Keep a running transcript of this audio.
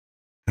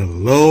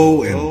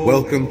Hello and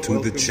welcome to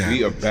the channel.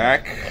 We are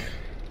back.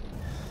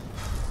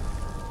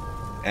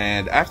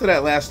 And after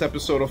that last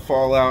episode of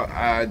Fallout,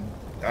 I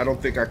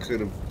don't think I could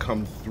have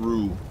come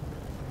through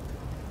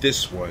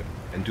this one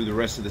and do the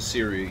rest of the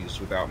series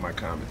without my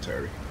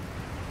commentary.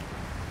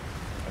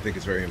 I think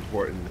it's very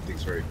important. I think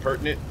it's very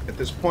pertinent at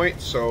this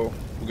point. So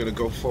we're going to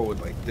go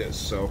forward like this.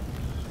 So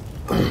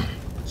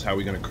that's how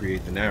we're going to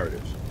create the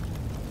narrative.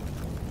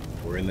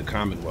 We're in the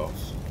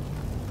Commonwealth.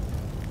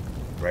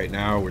 Right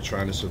now, we're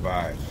trying to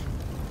survive.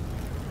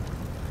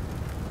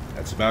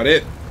 That's about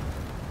it.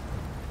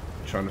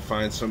 Trying to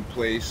find some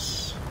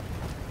place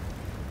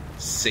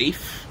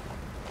safe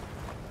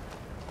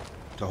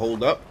to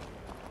hold up.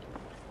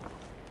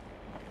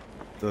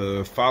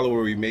 The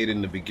follower we made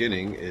in the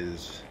beginning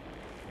is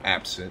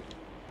absent.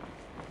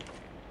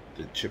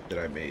 The chip that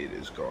I made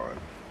is gone.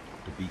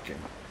 The beacon.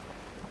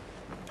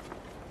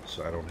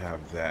 So I don't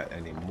have that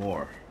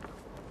anymore.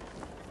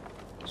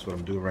 So what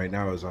I'm doing right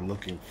now is I'm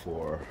looking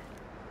for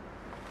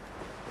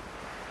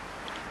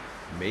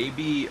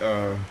maybe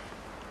a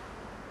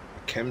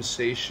chem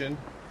station,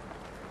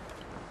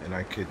 and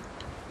I could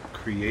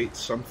create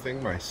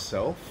something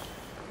myself,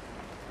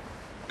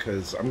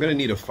 because I'm gonna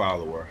need a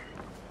follower.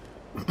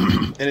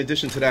 In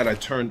addition to that, I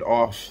turned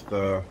off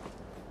the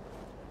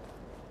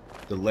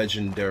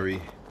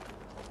legendary,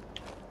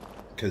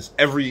 because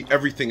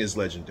everything is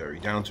legendary,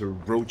 down to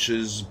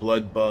roaches,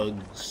 blood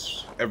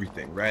bugs,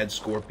 everything, rad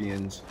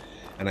scorpions.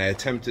 And I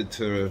attempted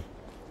to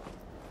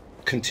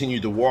continue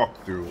the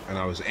walkthrough, and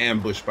I was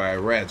ambushed by a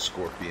rad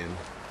scorpion,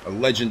 a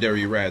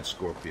legendary rad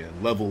scorpion,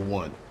 level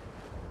 1.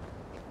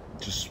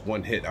 Just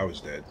one hit, I was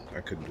dead. I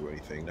couldn't do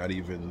anything. Not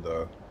even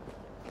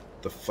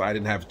I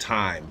didn't have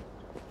time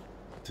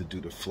to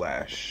do the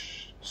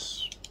flash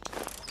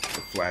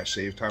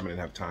save time. I didn't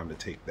have time to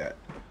take that.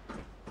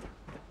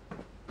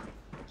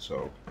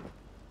 So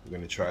we're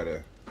gonna try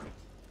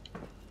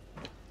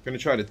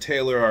to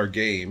tailor our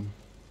game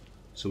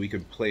so we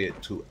can play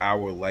it to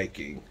our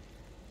liking,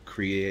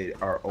 create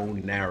our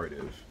own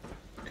narrative,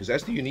 because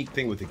that's the unique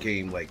thing with a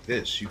game like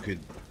this.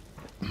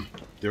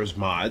 There's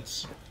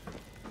mods,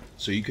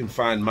 so you can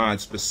find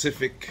mods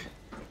specific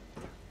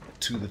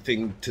to the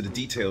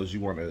details you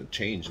want to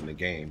change in the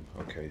game.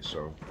 Okay,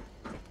 so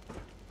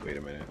wait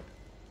a minute.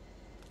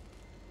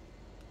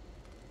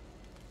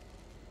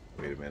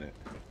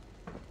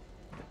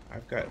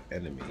 I've got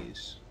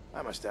enemies.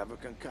 I must have a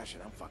concussion.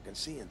 I'm fucking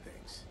seeing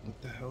things.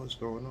 What the hell is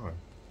going on?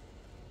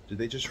 Did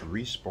they just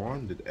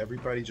respawn? Did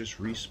everybody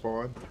just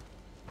respawn?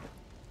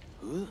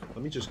 Huh?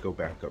 Let me just go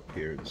back up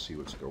here and see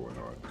what's going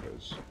on,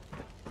 because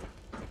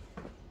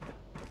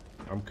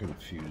I'm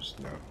confused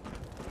now.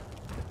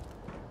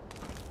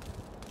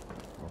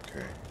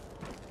 Okay.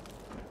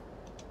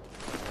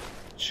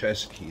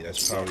 Chest key,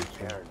 that's probably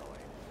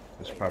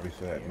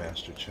for that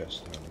master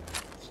chest down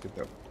there. Let's get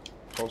that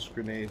pulse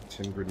grenade,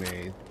 tin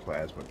grenade,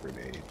 plasma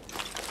grenade.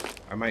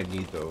 I might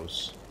need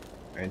those.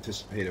 I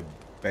anticipate a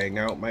bang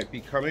out might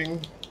be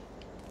coming.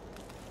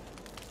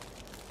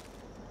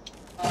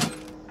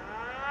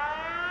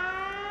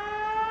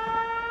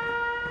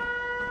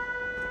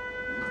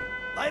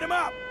 Light him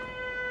up!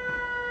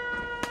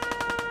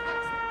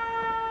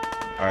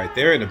 Alright,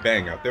 they're in a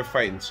bang out. They're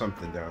fighting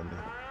something down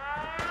there.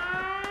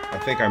 I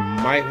think I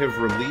might have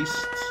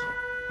released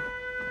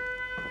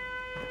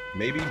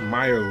maybe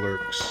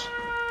Mirelurks.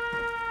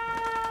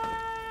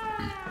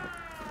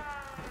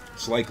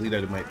 It's likely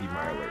that it might be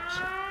Mirelurks.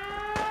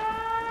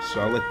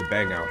 So I'll let the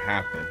bang out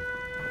happen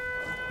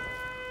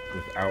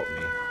without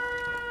me.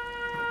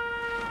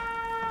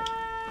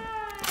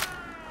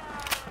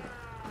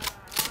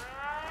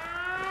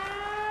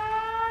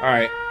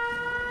 Alright.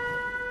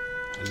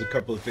 There's a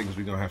couple of things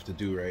we're gonna have to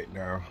do right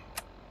now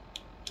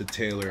to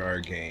tailor our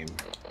game.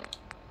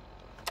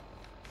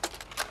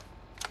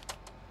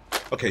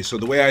 Okay, so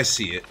the way I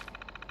see it,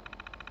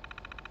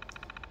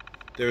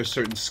 there are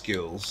certain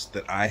skills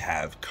that I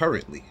have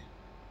currently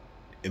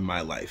in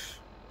my life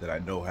that I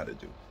know how to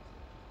do.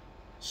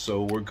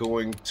 So we're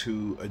going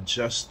to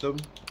adjust them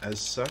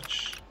as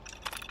such.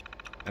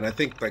 And I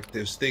think like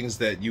there's things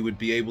that you would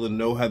be able to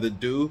know how to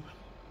do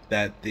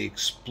that the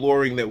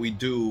exploring that we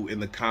do in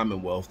the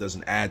Commonwealth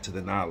doesn't add to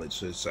the knowledge.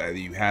 So it's either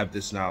you have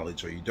this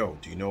knowledge or you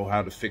don't. Do you know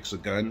how to fix a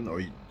gun,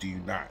 or do you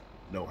not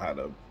know how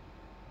to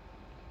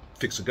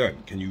fix a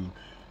gun? Can you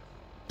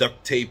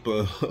duct tape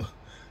a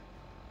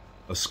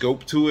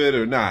scope to it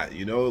or not?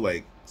 You know,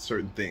 like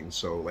certain things.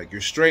 So like your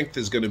strength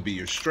is going to be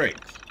your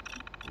strength,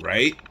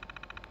 right?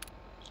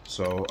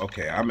 So,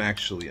 okay, I'm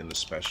actually in the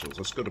specials.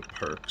 Let's go to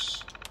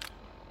perks.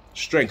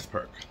 Strength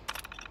perk.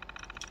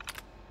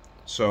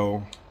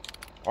 So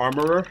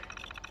Armorer,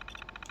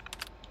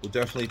 we'll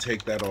definitely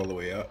take that all the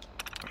way up.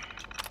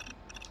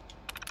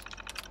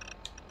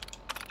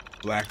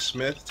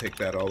 Blacksmith, take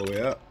that all the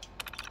way up.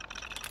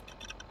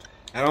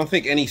 I don't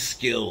think any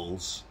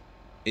skills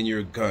in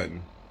your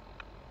gun,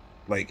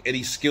 like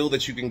any skill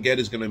that you can get,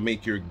 is going to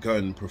make your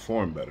gun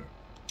perform better.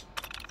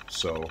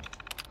 So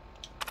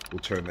we'll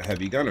turn the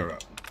heavy gunner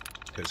up,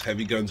 because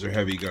heavy guns are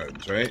heavy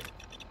guns, right?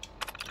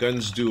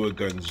 Guns do what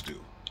guns do.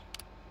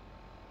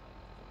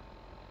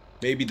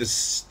 Maybe the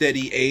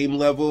steady aim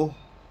level.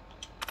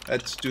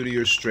 That's due to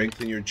your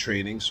strength and your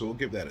training, so we'll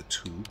give that a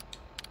 2.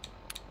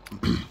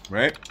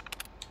 Right?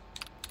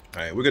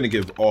 Alright, we're going to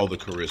give all the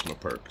charisma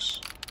perks.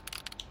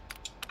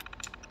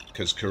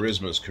 Because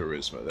charisma is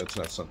charisma. That's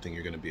not something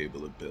you're going to be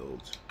able to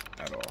build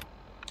at all.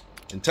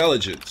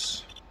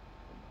 Intelligence.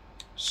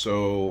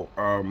 So,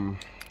 I'm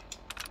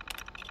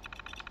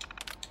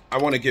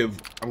going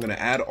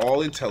to add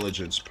all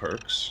intelligence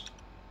perks.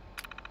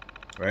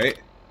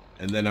 Right?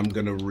 And then I'm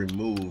going to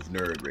remove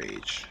Nerd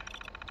Rage.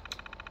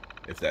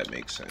 If that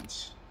makes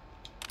sense.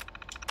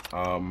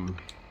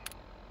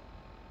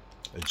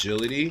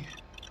 Agility.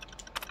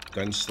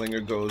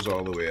 Gunslinger goes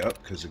all the way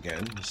up, because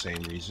again, the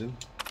same reason.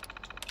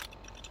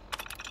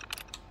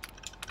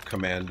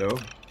 Commando.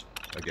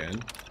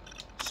 Again,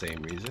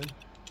 same reason.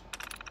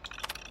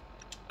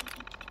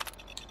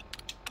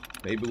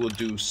 Maybe we'll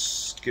give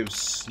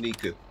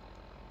Sneak a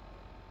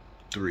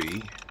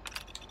 3.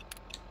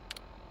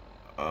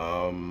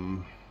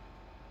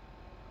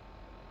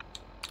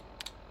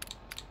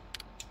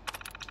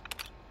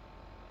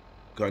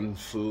 Gun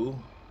Fu.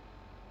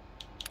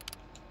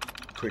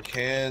 Quick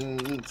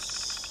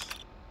Hands.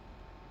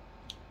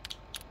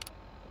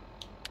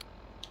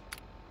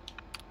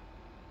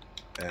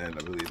 And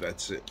I believe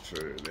that's it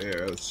for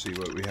there. Let's see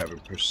what we have in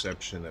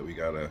perception that we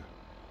gotta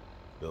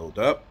build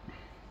up.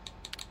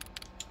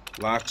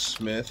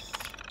 Locksmith.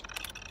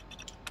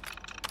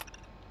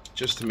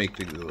 Just to make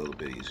things a little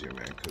bit easier,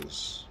 man,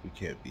 because we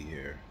can't be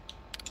here.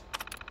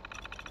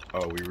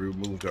 Oh, we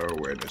removed our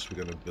awareness.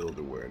 We're gonna build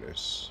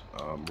awareness.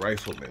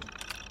 Rifleman.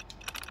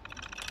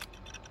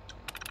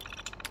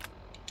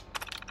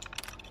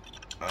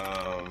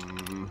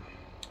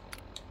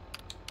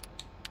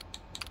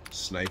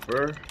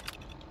 Sniper.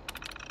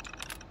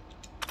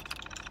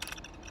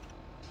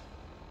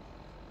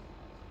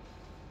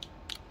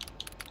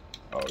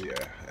 Oh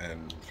yeah,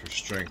 and for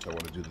strength, I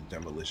want to do the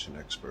demolition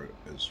expert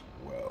as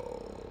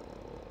well.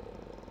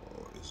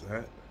 Is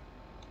that?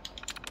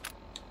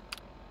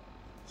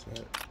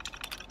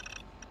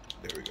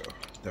 There we go.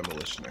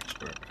 Demolition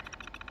expert.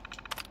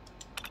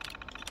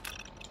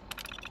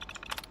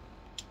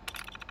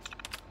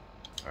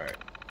 All right.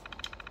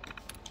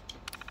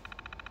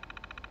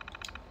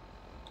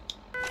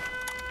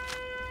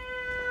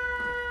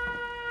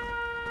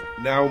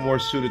 Now more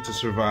suited to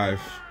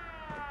survive.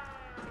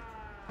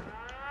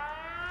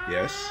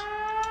 Yes.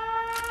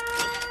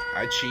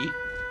 I cheat.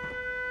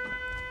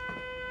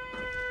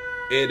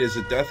 It is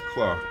a death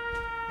claw.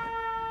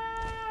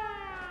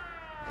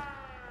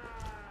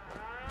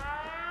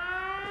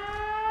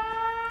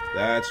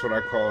 That's what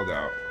I called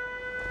out.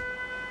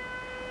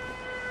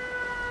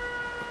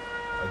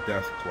 A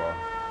death claw.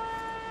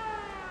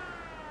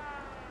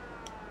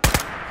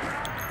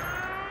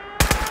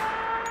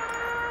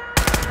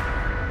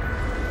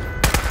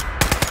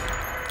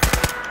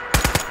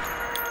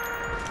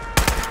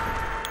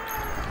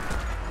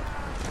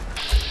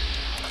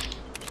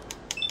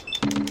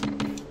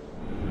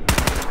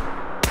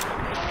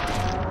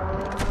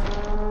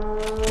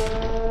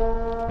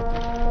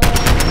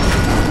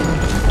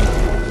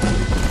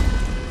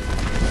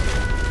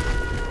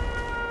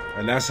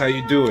 And that's how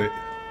you do it.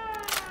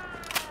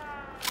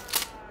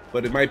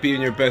 But it might be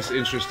in your best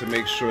interest to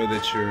make sure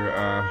that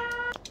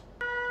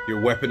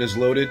your weapon is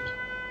loaded.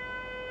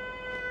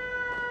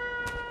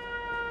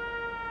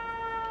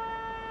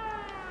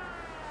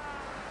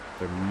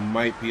 There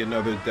might be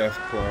another death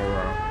claw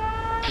around.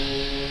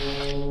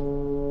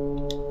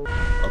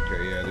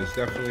 Okay, yeah, there's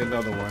definitely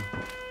another one.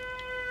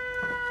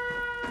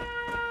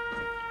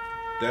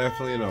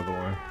 Definitely another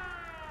one.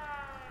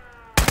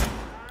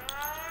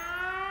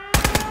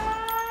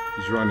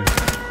 He's running.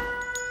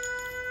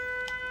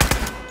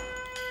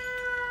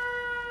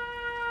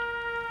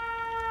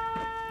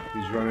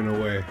 He's running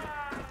away.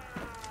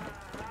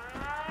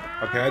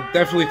 Okay, I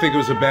definitely think it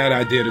was a bad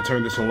idea to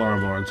turn this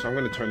alarm on, so I'm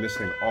going to turn this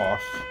thing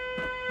off.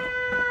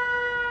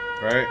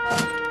 Right?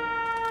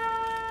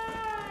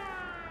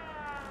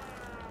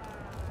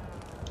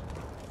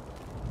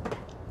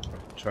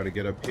 Try to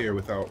get up here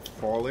without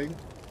falling.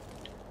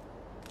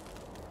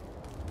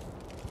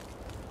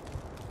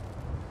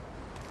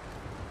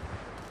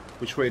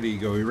 Which way did he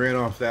go? He ran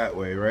off that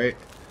way, right?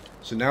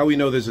 So now we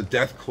know there's a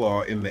death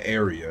claw in the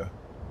area.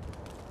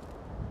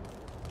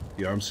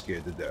 Yeah, I'm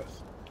scared to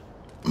death.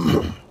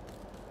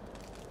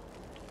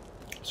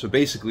 So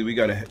basically, we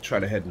gotta try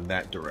to head in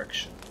that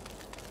direction.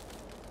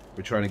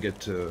 We're trying to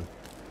get to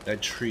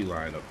that tree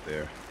line up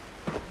there.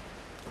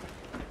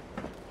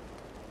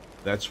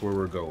 That's where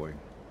we're going.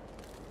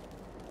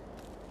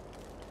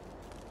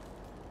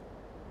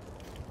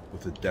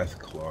 With a death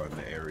claw in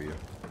the area.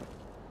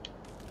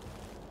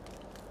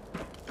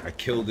 I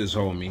killed his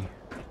homie,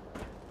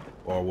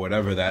 or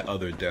whatever that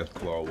other death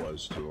claw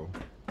was to him.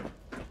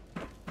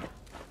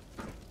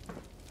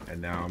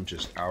 And now I'm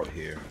just out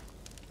here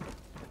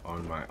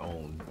on my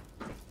own.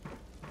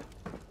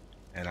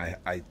 And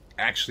I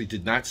actually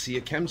did not see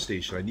a chem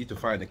station. I need to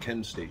find a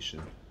chem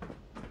station.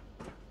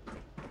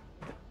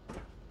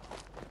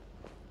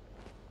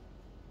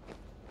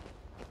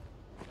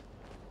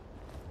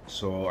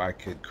 so I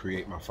could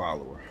create my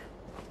follower.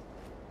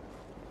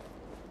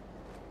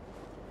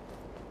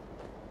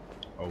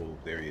 Oh,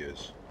 there he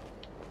is.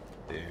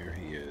 There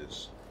he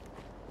is.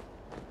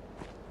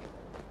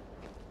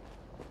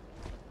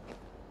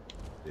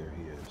 There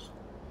he is.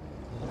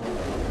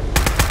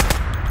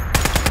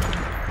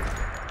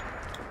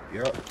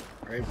 Yep,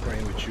 I ain't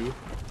playing with you.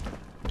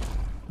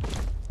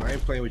 I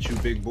ain't playing with you,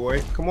 big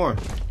boy. Come on.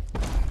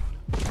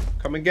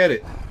 Come and get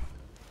it.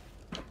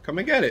 Come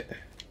and get it.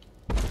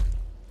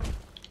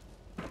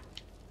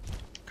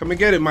 Come and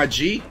get it, my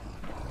G.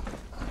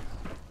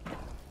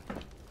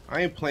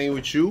 I ain't playing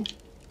with you.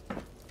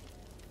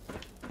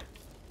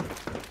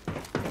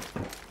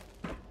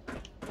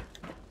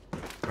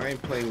 I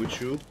ain't playing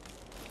with you.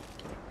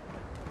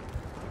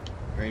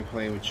 I ain't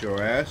playing with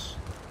your ass.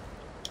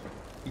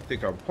 You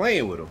think I'm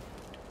playing with him?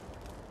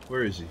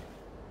 Where is he?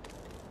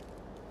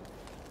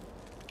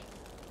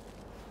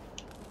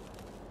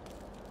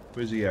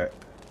 Where's he at?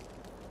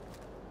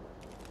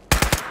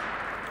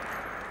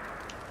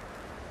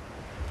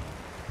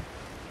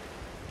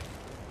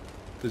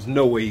 There's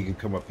no way he can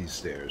come up these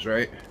stairs,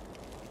 right?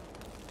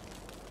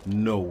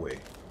 No way.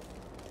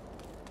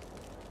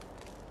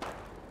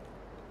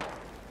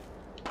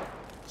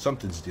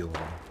 Something's dealing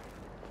with him.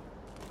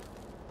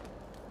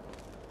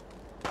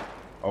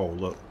 Oh,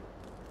 look.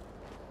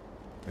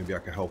 Maybe I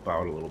can help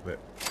out a little bit.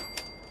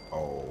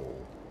 Oh.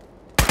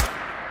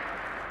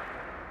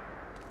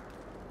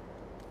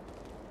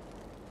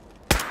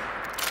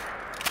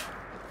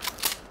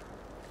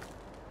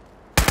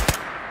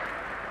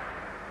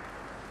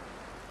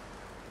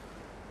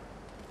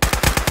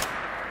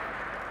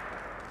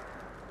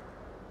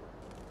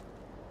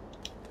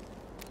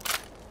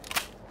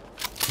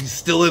 He's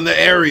still in the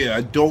area.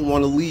 I don't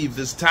want to leave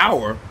this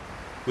tower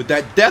with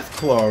that death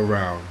claw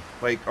around.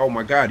 Like, oh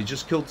my god, he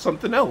just killed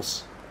something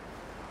else.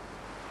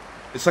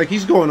 It's like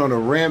he's going on a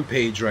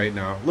rampage right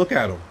now. Look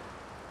at him.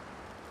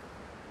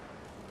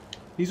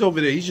 He's over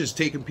there. He's just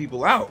taking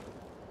people out.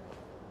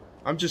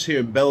 I'm just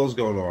hearing bells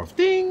going off.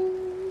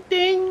 Ding,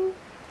 ding.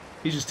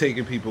 He's just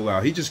taking people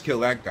out. He just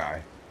killed that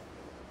guy.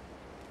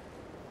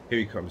 Here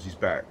he comes. He's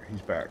back.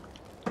 He's back.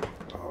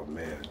 Oh,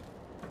 man.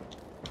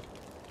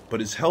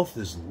 But his health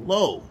is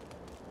low.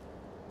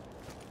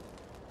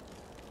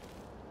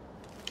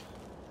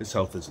 His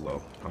health is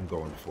low. I'm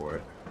going for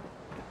it.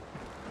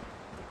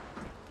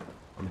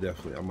 I'm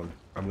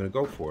gonna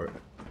go for it.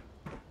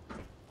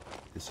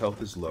 His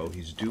health is low.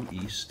 He's due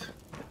east,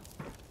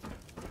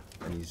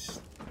 and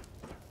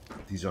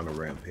he's on a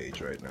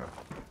rampage right now.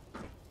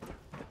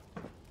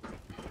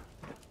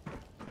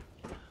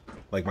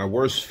 Like, my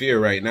worst fear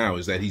right now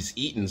is that he's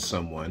eaten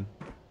someone,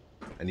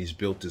 and he's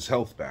built his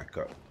health back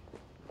up.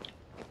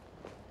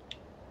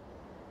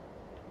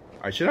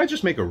 All right, should I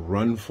just make a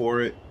run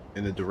for it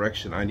in the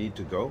direction I need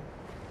to go?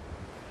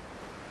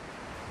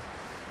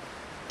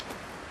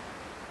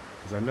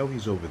 Because I know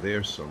he's over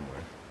there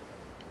somewhere.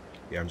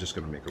 Yeah, I'm just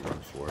going to make a run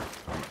for it.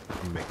 I'm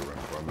going to make a run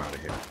for it. I'm out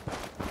of here.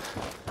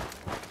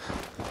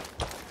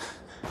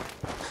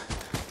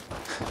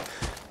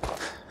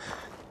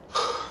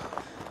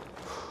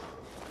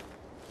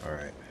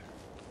 Alright.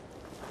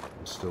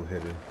 I'm still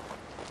hidden.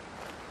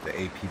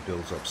 The AP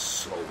builds up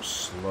so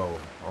slow.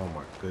 Oh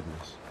my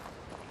goodness.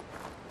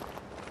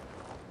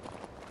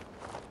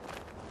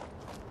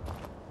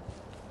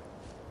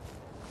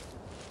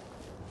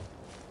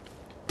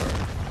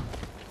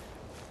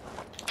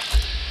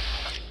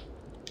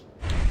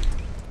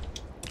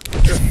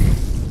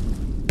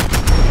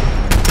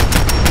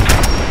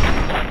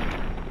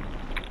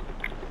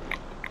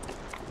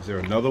 Is there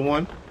another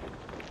one?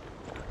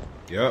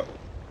 Yep.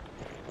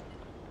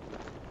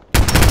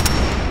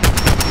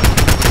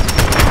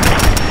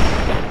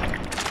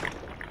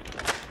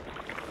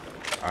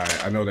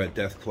 I know that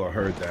Deathclaw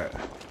heard that.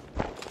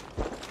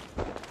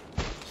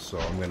 So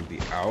I'm going to be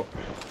out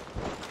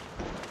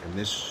in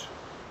this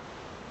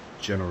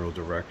general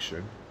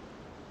direction.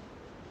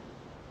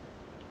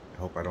 I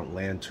hope I don't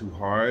land too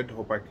hard.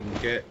 Hope I can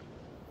get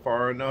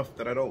far enough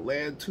that I don't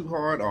land too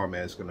hard. Oh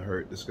man, it's going to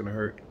hurt. This is going to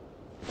hurt.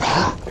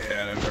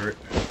 Yeah, that hurt.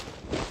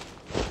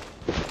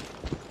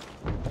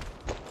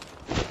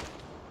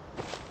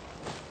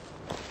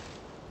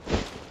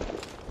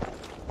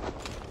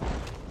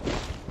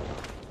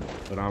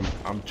 But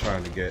I'm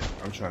trying to get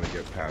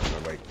past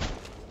it. Like,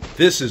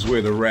 this is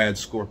where the rad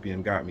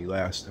scorpion got me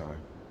last time.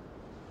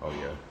 Oh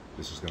yeah,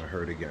 this is gonna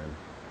hurt again.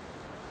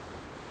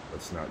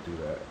 Let's not do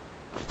that.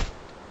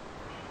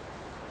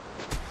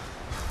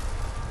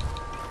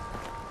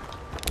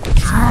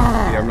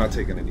 Yeah, I'm not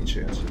taking any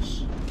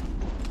chances.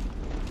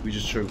 We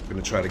just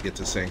gonna try to get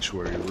to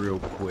Sanctuary real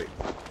quick.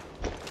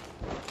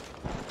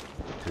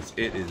 Because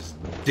it is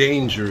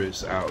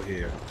dangerous out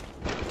here.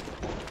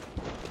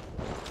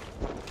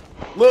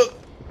 Look!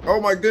 Oh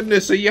my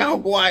goodness, a Yao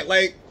Guai!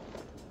 Like,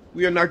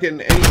 we are not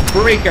getting any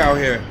break out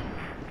here.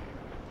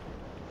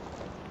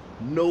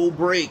 No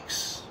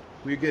breaks.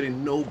 We're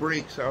getting no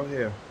breaks out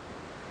here.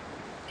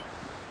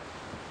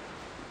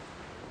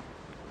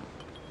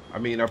 I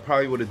mean, I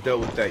probably would have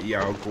dealt with that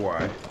Yao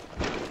Guai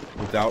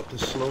without the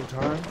slow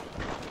time.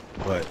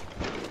 but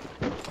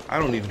I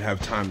don't even have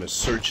time to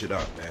search it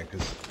up, man,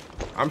 because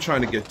I'm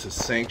trying to get to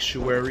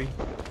Sanctuary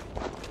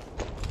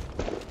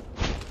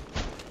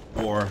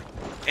or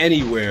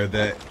anywhere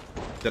that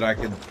I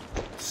could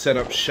set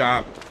up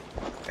shop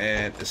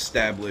and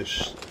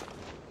establish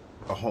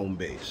a home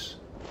base.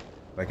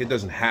 Like, it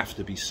doesn't have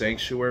to be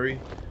Sanctuary,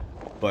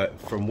 but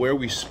from where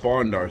we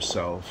spawned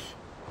ourselves,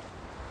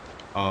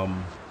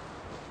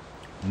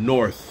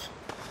 north.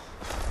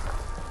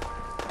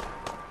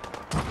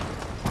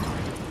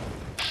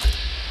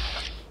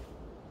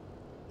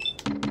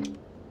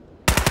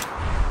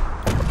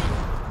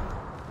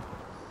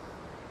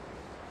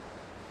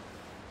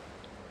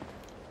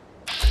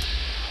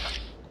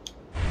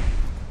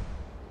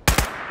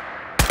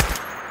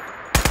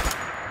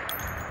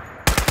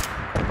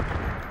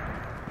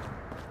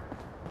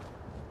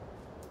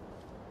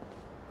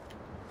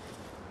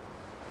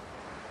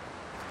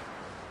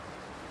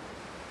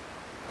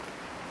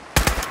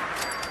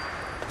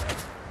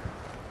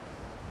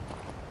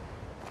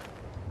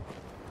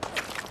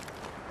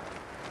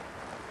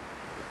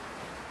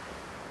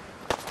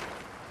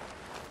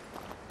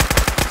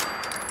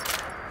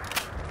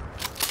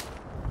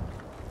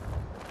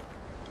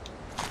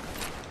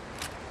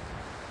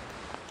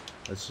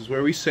 This is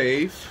where we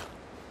save.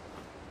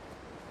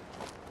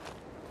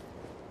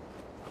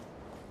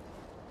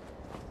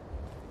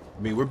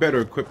 I mean, we're better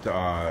equipped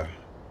to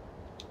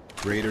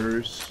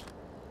raiders.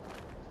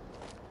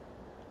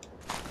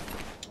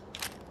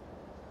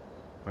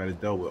 Might have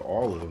dealt with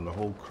all of them, the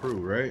whole crew,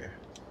 right?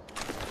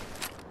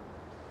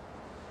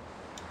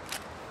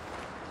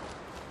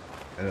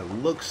 And it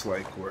looks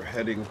like we're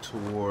heading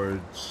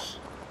towards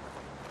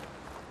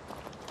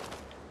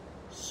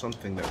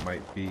something that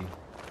might be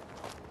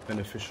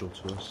beneficial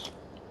to us.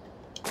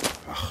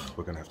 Ugh,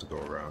 we're gonna have to go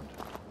around.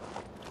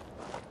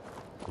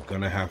 We're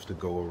gonna have to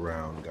go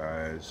around,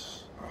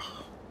 guys.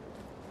 Ugh.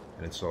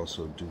 And it's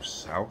also due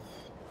south.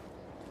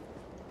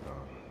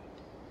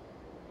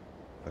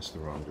 That's the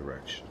wrong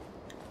direction.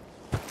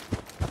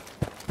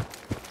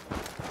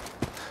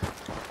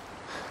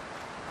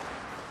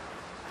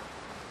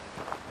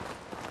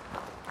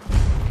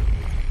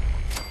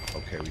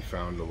 Okay, we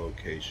found the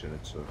location.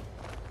 It's a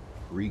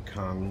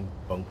recon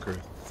bunker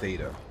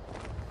theta.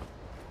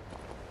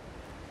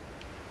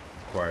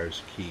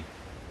 Requires key.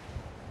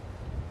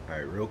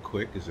 Alright, real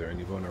quick, is there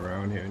anyone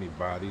around here? Any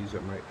bodies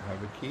that might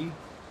have a key?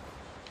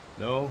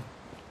 No?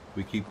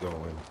 We keep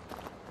going.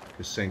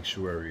 Because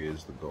Sanctuary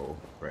is the goal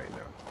right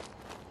now.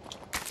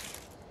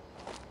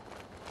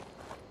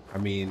 I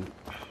mean,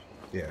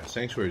 yeah,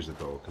 Sanctuary is the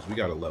goal because we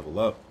got to level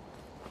up.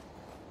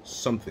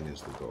 Something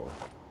is the goal.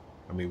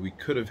 I mean, we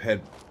could have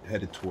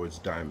headed towards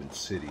Diamond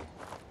City.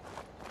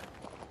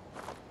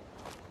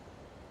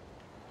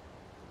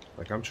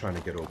 Like, I'm trying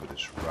to get over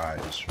this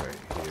rise right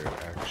here,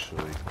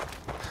 actually.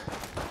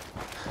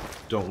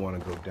 Don't want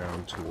to go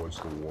down towards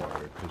the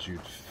water, because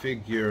you'd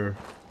figure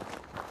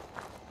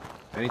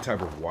any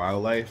type of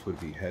wildlife would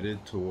be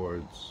headed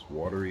towards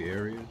watery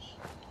areas.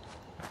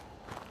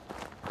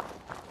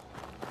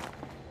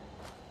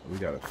 We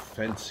got a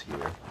fence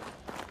here.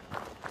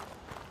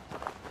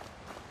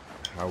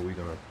 How are we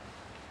gonna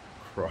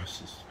cross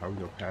this? How are we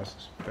gonna pass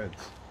this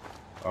fence?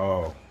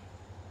 Oh,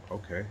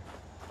 okay.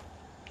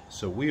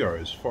 So we are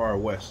as far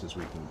west as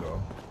we can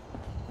go.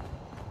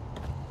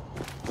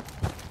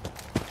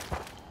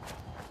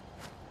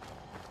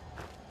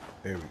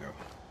 There we go.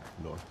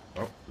 North.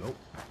 Oh, nope.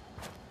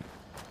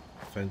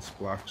 Fence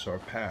blocks our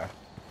path.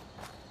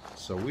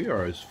 So we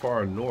are as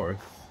far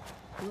north.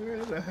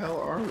 Where the hell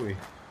are we?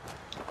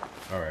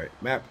 Alright,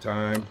 map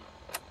time.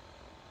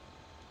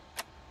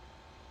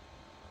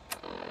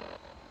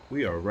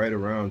 We are right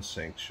around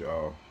Sanctuary.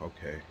 Oh,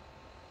 okay.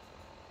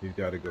 We've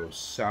got to go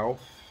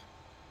south.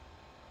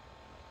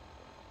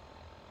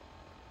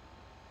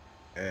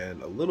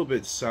 And a little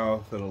bit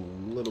south and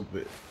a little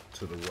bit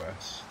to the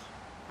west.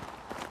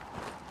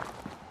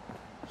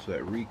 So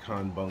that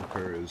recon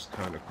bunker is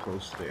kind of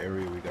close to the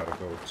area we gotta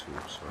go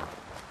to. So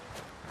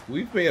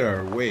we've made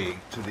our way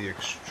to the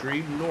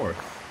extreme north.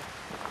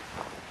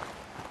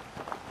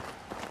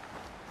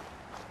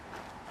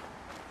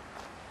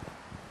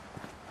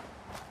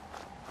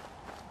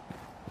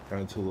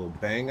 Got into a little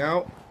bang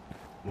out.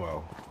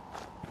 Well,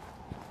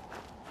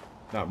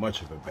 not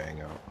much of a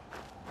bang out.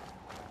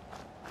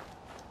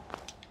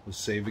 Let's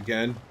save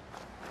again.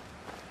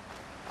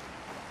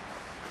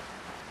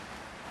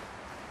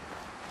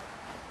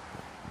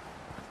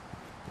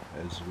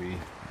 As we,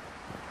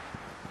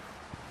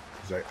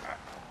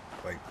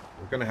 like,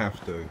 we're gonna have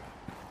to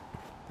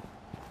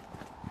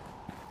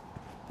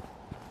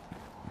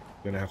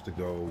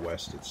go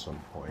west at some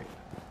point,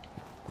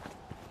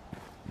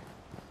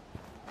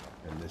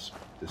 and this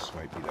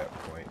might be that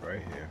point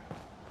right here.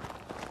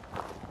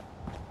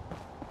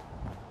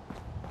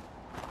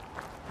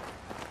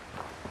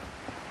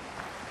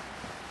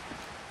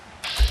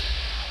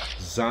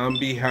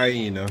 Zombie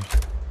hyena.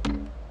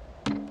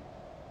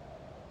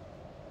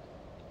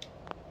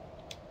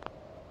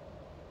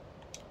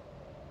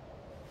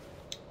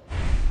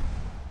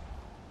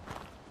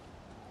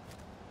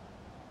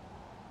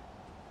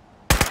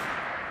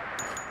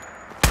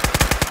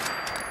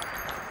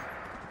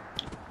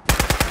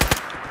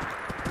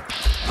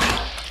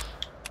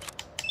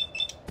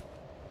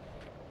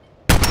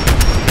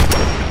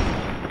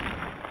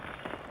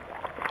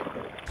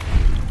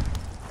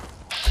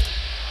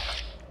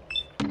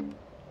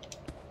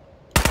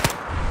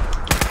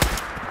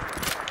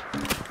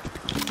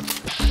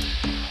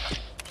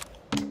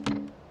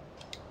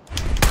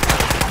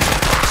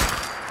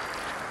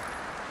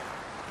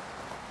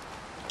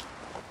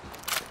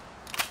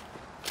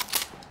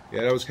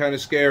 Yeah, that was kind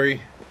of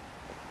scary.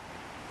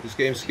 This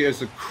game scares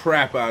the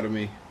crap out of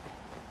me.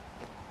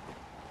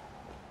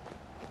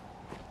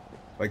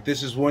 Like,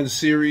 this is one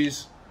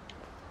series.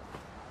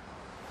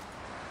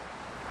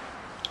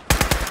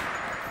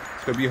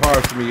 It's gonna be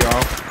hard for me,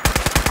 y'all.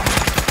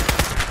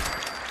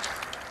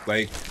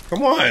 Like,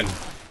 come on.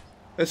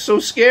 That's so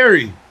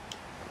scary.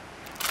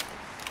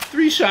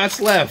 3 shots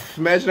left.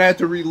 Imagine I had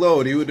to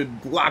reload. He would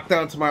have locked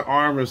onto my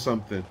arm or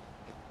something.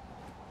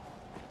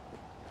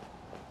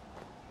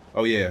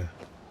 Oh yeah.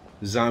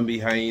 Zombie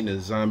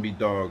hyenas, zombie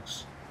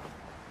dogs.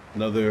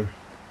 Another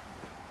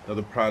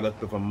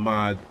product of a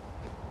mod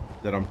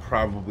that I'm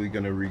probably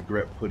gonna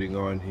regret putting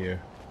on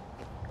here.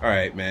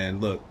 Alright, man,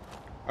 look.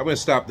 I'm gonna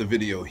stop the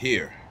video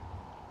here.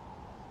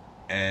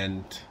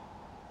 And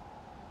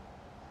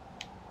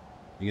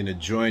you're gonna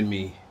join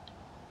me,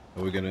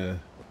 and we're gonna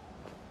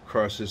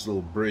cross this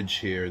little bridge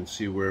here and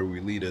see where we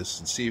lead us,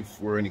 and see if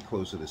we're any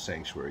closer to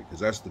Sanctuary, because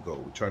that's the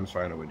goal. We're trying to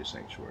find our way to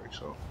Sanctuary.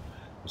 So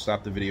we'll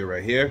stop the video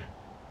right here.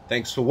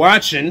 Thanks for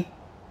watching.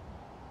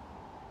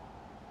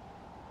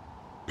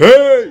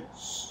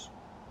 Peace.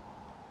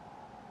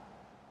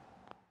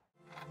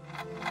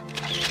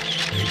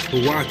 Thanks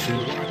for watching.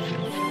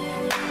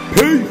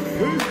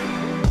 Peace.